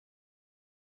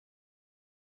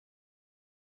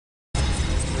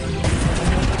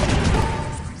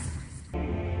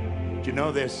you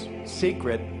know this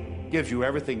secret gives you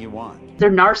everything you want.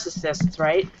 They're narcissists,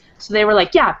 right? So they were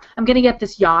like, yeah, I'm going to get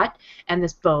this yacht and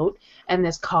this boat and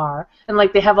this car. And,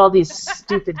 like, they have all these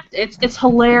stupid... It's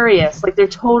hilarious. Like, they're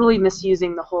totally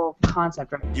misusing the whole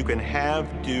concept, right? You can have,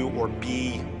 do, or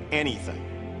be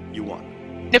anything you want.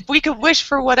 If we could wish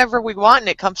for whatever we want and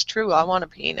it comes true, I want a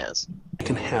penis. We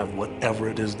can have whatever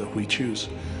it is that we choose.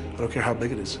 I don't care how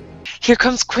big it is. Here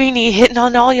comes Queenie hitting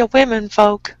on all you women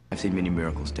folk. I've seen many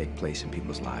miracles take place in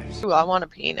people's lives. Ooh, I want a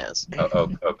penis.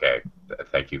 Oh, okay.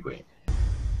 Thank you, Queen.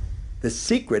 The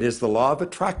secret is the law of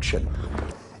attraction.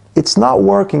 It's not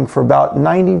working for about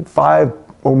 95%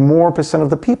 or more of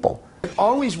the people. It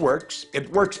always works. It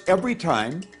works every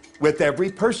time with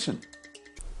every person.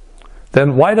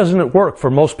 Then why doesn't it work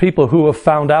for most people who have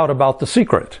found out about the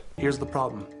secret? Here's the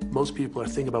problem. Most people are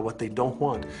thinking about what they don't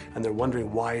want, and they're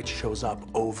wondering why it shows up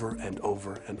over and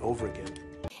over and over again.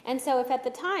 And so if at the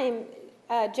time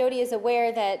Jody is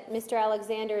aware that Mr.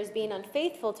 Alexander is being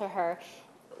unfaithful to her,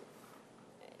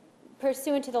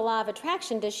 pursuant to the law of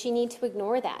attraction, does she need to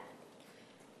ignore that?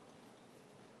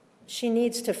 She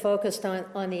needs to focus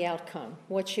on the outcome,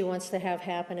 what she wants to have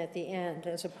happen at the end,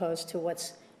 as opposed to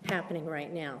what's happening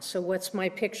right now. So what's my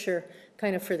picture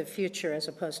kind of for the future as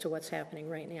opposed to what's happening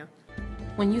right now?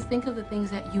 When you think of the things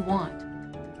that you want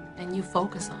and you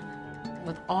focus on them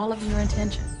with all of your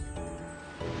intention,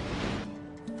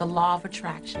 the law of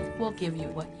attraction will give you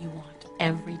what you want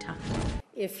every time.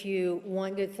 If you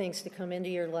want good things to come into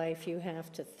your life, you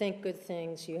have to think good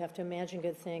things, you have to imagine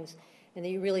good things, and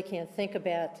you really can't think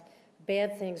about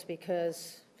bad things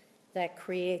because that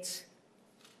creates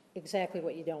exactly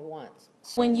what you don't want.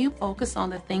 When you focus on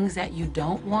the things that you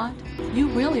don't want, you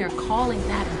really are calling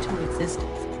that into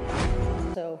existence.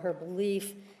 So her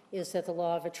belief is that the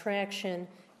law of attraction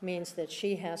means that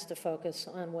she has to focus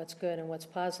on what's good and what's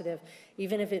positive,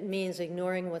 even if it means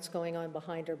ignoring what's going on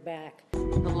behind her back.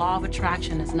 The law of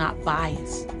attraction is not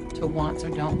biased to wants or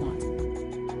don't wants.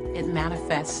 It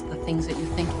manifests the things that you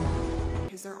think you want.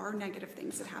 Because there are negative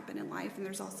things that happen in life, and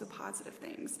there's also positive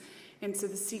things. And so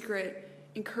the secret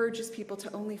encourages people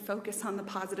to only focus on the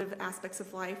positive aspects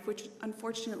of life, which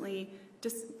unfortunately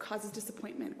causes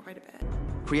disappointment quite a bit.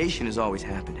 Creation is always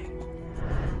happening.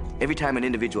 Every time an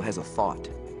individual has a thought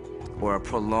or a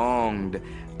prolonged,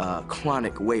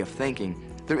 chronic way of thinking,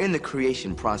 they're in the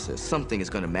creation process. Something is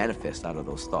going to manifest out of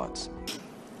those thoughts.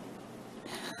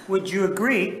 Would you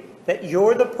agree that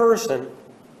you're the person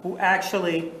who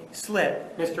actually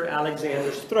slit Mr.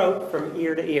 Alexander's throat from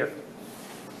ear to ear?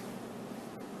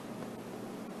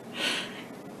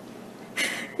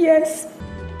 Yes.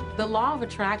 The law of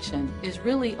attraction is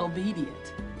really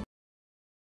obedient.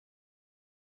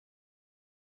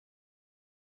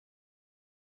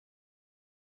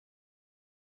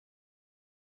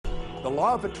 The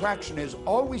law of attraction is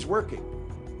always working,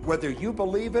 whether you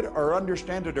believe it or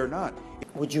understand it or not.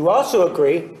 Would you also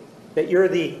agree that you're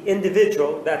the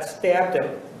individual that stabbed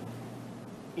him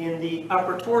in the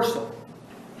upper torso?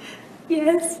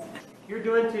 Yes. You're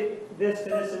doing this to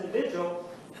this individual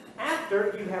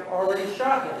after you have already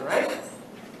shot him, right?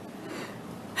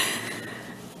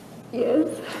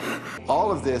 Yes. All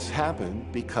of this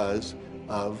happened because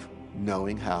of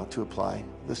knowing how to apply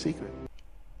the secret.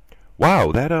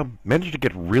 Wow, that managed to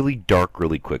get really dark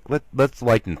really quick. Let's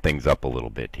lighten things up a little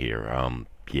bit here.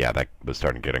 Yeah, that was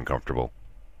starting to get uncomfortable.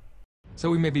 So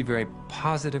we may be very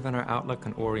positive in our outlook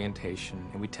and orientation,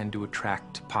 and we tend to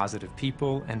attract positive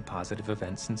people and positive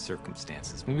events and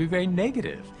circumstances. We may be very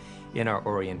negative in our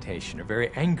orientation, or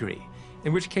very angry,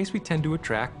 in which case we tend to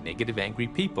attract negative, angry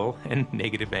people and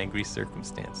negative, angry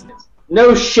circumstances.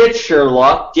 No shit,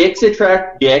 Sherlock. Dicks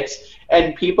attract dicks,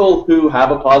 and people who have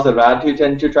a positive attitude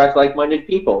tend to attract like-minded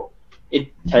people.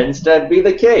 It tends to be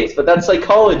the case, but that's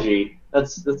psychology.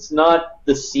 That's not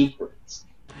the secrets.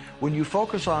 When you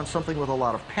focus on something with a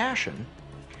lot of passion,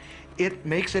 it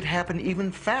makes it happen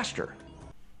even faster.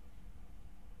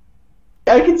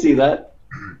 I can see that.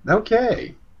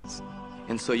 Okay.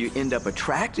 And so you end up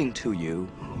attracting to you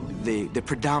the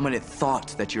predominant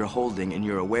thoughts that you're holding in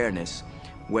your awareness,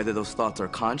 whether those thoughts are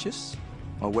conscious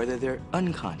or whether they're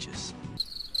unconscious.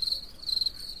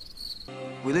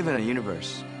 We live in a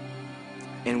universe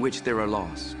in which there are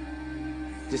laws.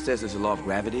 Just as there's a law of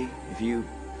gravity, if you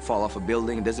fall off a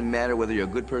building, it doesn't matter whether you're a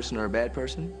good person or a bad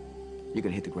person, you're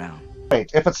gonna hit the ground. Right.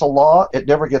 If it's a law, it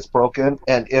never gets broken,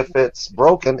 and if it's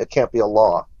broken, it can't be a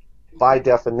law, by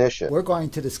definition. We're going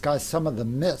to discuss some of the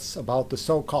myths about the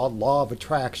so-called law of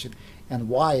attraction and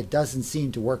why it doesn't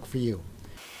seem to work for you.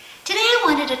 Today I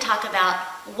wanted to talk about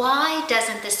why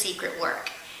doesn't the secret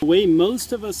work? The way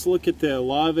most of us look at the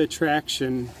law of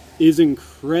attraction is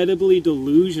incredibly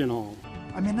delusional.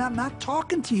 I mean, I'm not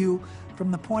talking to you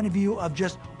from the point of view of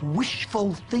just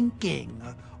wishful thinking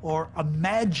or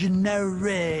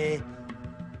imaginary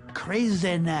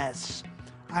craziness.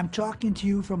 I'm talking to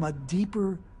you from a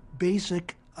deeper,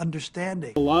 basic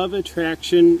understanding. The law of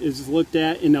attraction is looked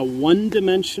at in a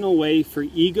one-dimensional way for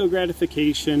ego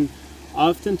gratification,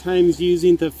 oftentimes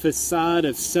using the facade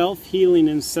of self-healing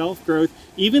and self-growth,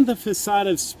 even the facade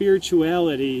of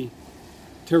spirituality,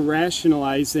 to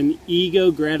rationalize an ego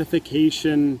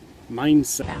gratification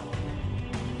mindset.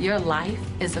 Your life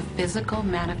is a physical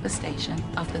manifestation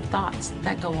of the thoughts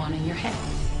that go on in your head.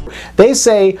 They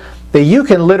say that you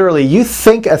can literally, you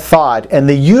think a thought and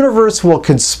the universe will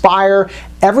conspire,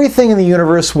 everything in the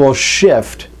universe will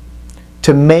shift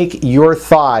to make your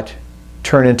thought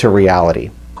turn into reality.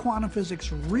 Quantum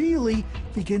physics really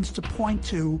begins to point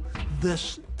to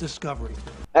this discovery.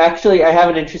 Actually, I have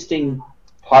an interesting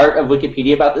part of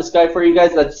Wikipedia about this guy for you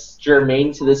guys that's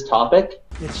germane to this topic.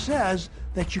 It says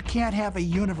that you can't have a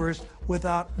universe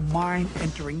without mind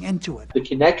entering into it. The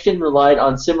connection relied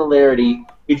on similarity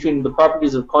between the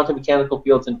properties of quantum mechanical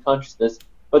fields and consciousness,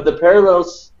 but the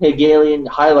parallels Hegelian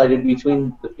highlighted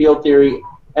between the field theory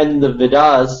and the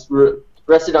Vedas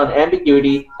rested on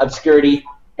ambiguity, obscurity,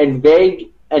 and vague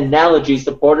analogy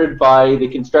supported by the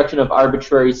construction of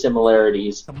arbitrary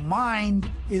similarities. The mind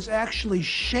is actually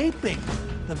shaping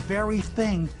the very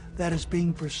thing that is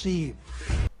being perceived.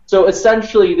 So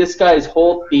essentially, this guy's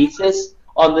whole thesis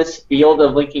on this field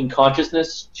of linking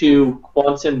consciousness to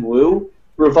quantum woo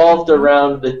revolved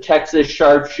around the Texas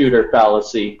sharpshooter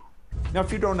fallacy. Now,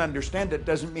 if you don't understand it,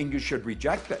 doesn't mean you should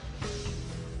reject it.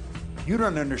 You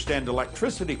don't understand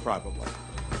electricity, probably.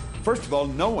 First of all,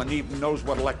 no one even knows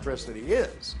what electricity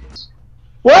is.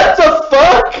 What the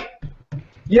fuck?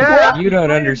 Yeah, you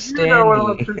don't understand. You know what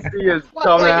electricity is,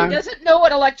 What, wait, he doesn't know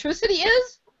what electricity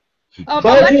is? But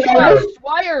Electrons,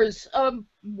 wires,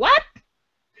 what?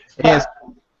 Yes,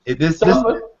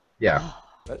 yeah.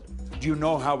 Do you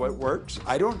know how it works?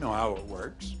 I don't know how it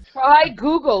works. Try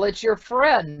Google, it's your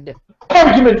friend.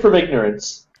 Argument from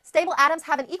ignorance. Stable atoms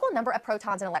have an equal number of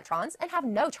protons and electrons and have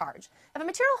no charge. If a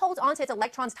material holds onto its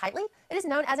electrons tightly, it is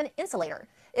known as an insulator.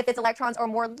 If its electrons are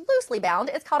more loosely bound,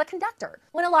 it's called a conductor.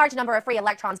 When a large number of free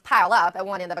electrons pile up at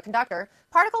one end of a conductor,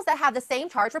 particles that have the same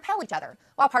charge repel each other,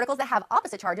 while particles that have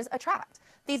opposite charges attract.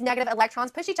 These negative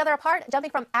electrons push each other apart,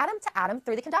 jumping from atom to atom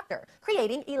through the conductor,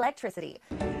 creating electricity.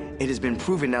 It has been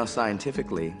proven now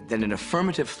scientifically that an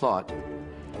affirmative thought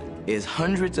is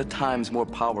hundreds of times more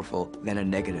powerful than a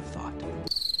negative thought.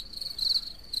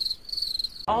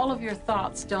 All of your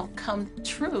thoughts don't come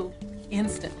true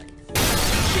instantly.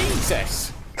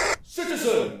 Jesus!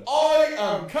 Citizen, I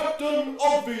am Captain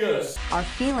Obvious! Our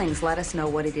feelings let us know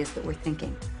what it is that we're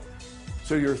thinking.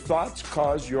 So your thoughts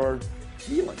cause your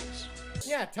feelings.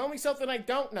 Yeah, tell me something I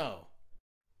don't know.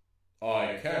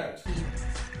 I can't.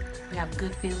 You have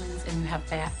good feelings and you have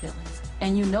bad feelings.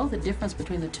 And you know the difference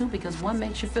between the two because one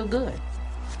makes you feel good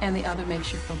and the other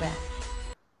makes you feel bad.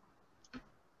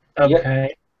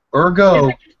 Okay. Ergo.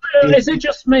 Is it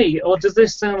just me, or does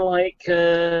this sound like,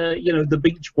 you know, the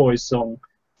Beach Boys song?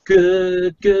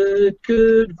 Good, good,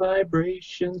 good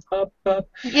vibrations, pop, pop.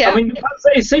 Yeah. I mean,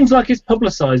 it seems like it's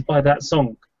publicized by that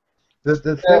song. The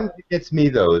thing that gets me,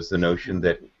 though, is the notion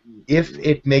that if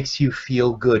it makes you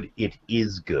feel good, it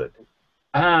is good.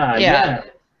 Ah, Yeah.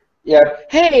 Yeah.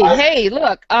 Hey,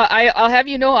 look, I'll have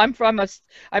you know I'm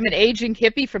an aging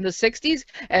hippie from the 60s,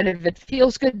 and if it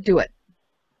feels good, do it.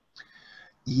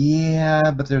 Yeah,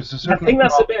 but there's a certain... I think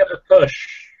that's a bit of a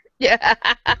push. Yeah.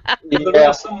 There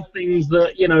are some things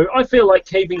that, you know, I feel like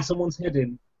caving someone's head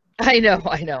in. I know.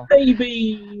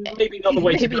 Maybe not the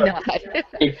way to Maybe go. not.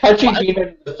 A punching demon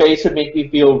in the face would make me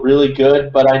feel really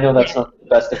good, but I know that's not the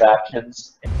best of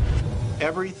actions.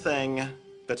 Everything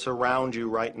that's around you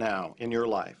right now in your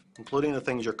life, including the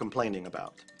things you're complaining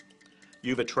about,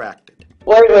 you've attracted.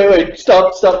 Wait,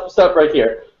 stop right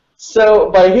here.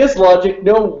 So, by his logic,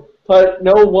 no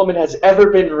woman has ever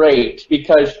been raped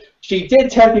because she did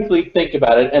technically think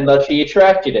about it and that she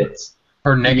attracted it.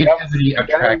 Her negativity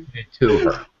attracted it to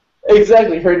her.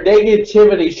 Exactly, her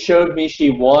negativity showed me she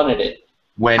wanted it.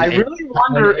 I really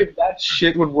wonder if that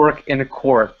shit would work in a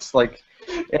court, like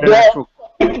in an actual...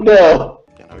 No.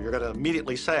 You know, you're going to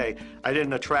immediately say, I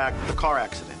didn't attract the car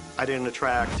accident. I didn't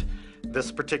attract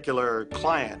this particular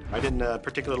client. I didn't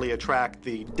particularly attract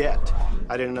the debt.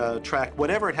 I didn't attract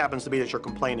whatever it happens to be that you're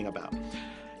complaining about.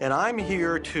 And I'm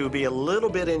here to be a little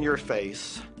bit in your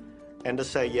face and to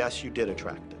say, yes, you did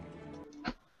attract it.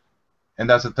 And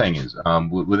that's the thing is,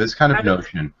 with this kind of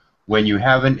notion, when you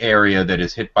have an area that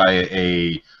is hit by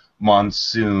a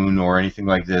monsoon or anything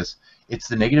like this, it's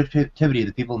the negativity of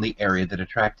the people in the area that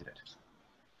attracted it.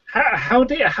 How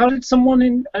did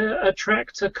someone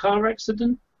attract a car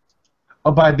accident?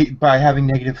 Oh, by having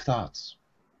negative thoughts.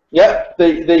 Yep,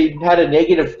 they had a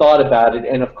negative thought about it,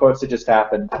 and of course it just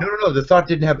happened. No. The thought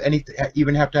didn't have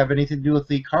even have to have anything to do with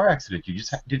the car accident. You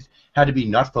just had to be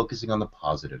not focusing on the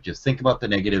positive. Just think about the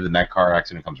negative, and that car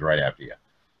accident comes right after you.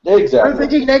 Exactly. I'm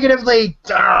thinking negatively.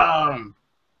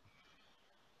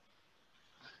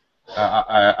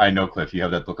 I know, Cliff. You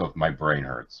have that book of My Brain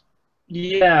Hurts.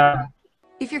 Yeah.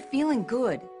 If you're feeling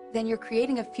good, then you're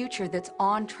creating a future that's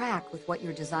on track with what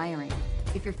you're desiring.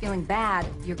 If you're feeling bad,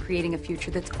 you're creating a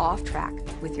future that's off track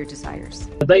with your desires.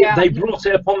 They brought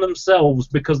it upon themselves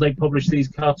because they published these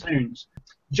cartoons.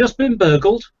 Just been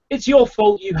burgled. It's your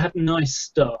fault you had nice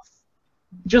stuff.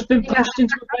 Just been punched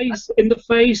in the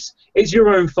face. It's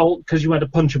your own fault because you had a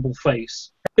punchable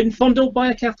face. Been fondled by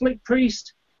a Catholic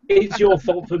priest. It's your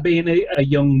fault for being a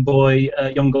young boy,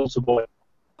 a young altar boy.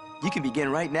 You can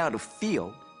begin right now to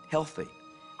feel healthy.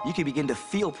 You can begin to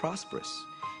feel prosperous.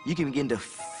 You can begin to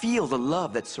feel the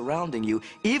love that's surrounding you,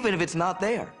 even if it's not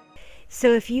there.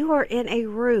 So if you are in a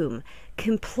room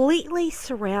completely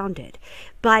surrounded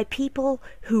by people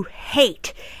who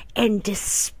hate and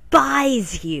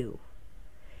despise you,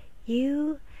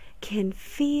 you can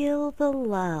feel the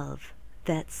love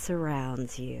that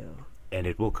surrounds you. And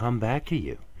it will come back to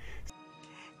you.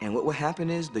 And what will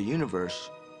happen is the universe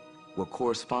will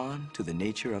correspond to the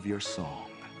nature of your song.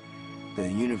 The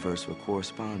universe will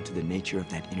correspond to the nature of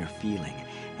that inner feeling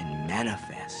and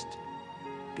manifest,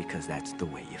 because that's the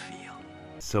way you feel.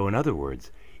 So in other words,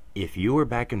 if you were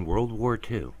back in World War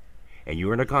II, and you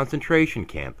were in a concentration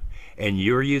camp, and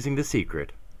you're using the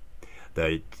secret,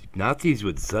 the Nazis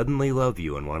would suddenly love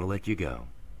you and want to let you go.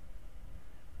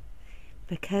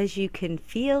 Because you can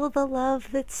feel the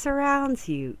love that surrounds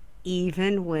you,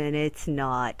 even when it's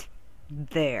not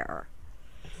there.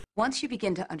 Once you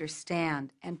begin to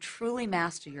understand and truly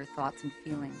master your thoughts and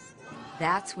feelings,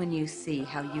 that's when you see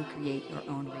how you create your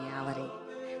own reality.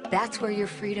 That's where your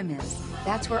freedom is.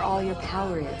 That's where all your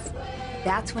power is.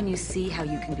 That's when you see how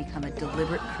you can become a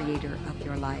deliberate creator of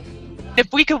your life.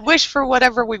 If we could wish for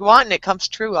whatever we want and it comes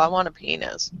true, I want a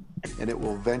penis. And it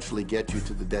will eventually get you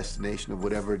to the destination of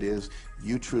whatever it is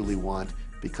you truly want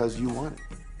because you want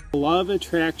it. The law of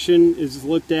attraction is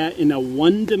looked at in a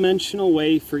one-dimensional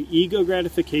way for ego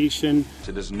gratification.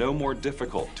 It is no more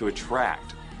difficult to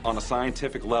attract on a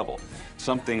scientific level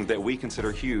something that we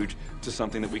consider huge to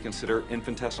something that we consider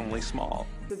infinitesimally small.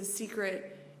 So The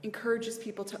Secret encourages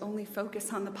people to only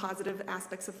focus on the positive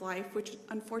aspects of life, which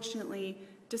unfortunately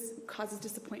causes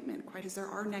disappointment, quite as there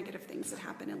are negative things that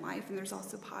happen in life, and there's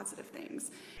also positive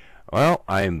things. Well,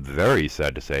 I am very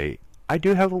sad to say I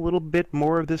do have a little bit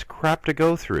more of this crap to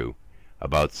go through.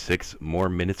 About 6 more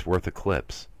minutes worth of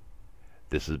clips.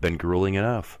 This has been grueling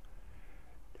enough.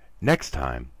 Next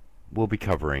time, we'll be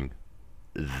covering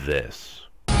this.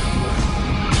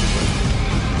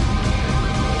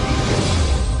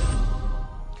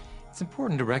 It's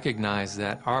important to recognize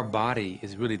that our body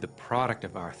is really the product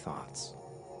of our thoughts.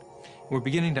 We're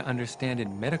beginning to understand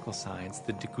in medical science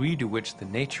the degree to which the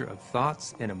nature of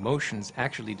thoughts and emotions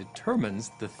actually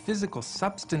determines the physical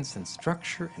substance and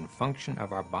structure and function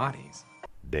of our bodies.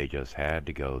 They just had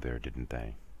to go there, didn't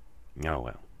they? Oh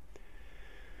well.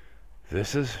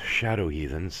 This is Shadow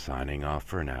Heathen signing off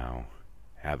for now.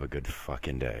 Have a good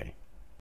fucking day.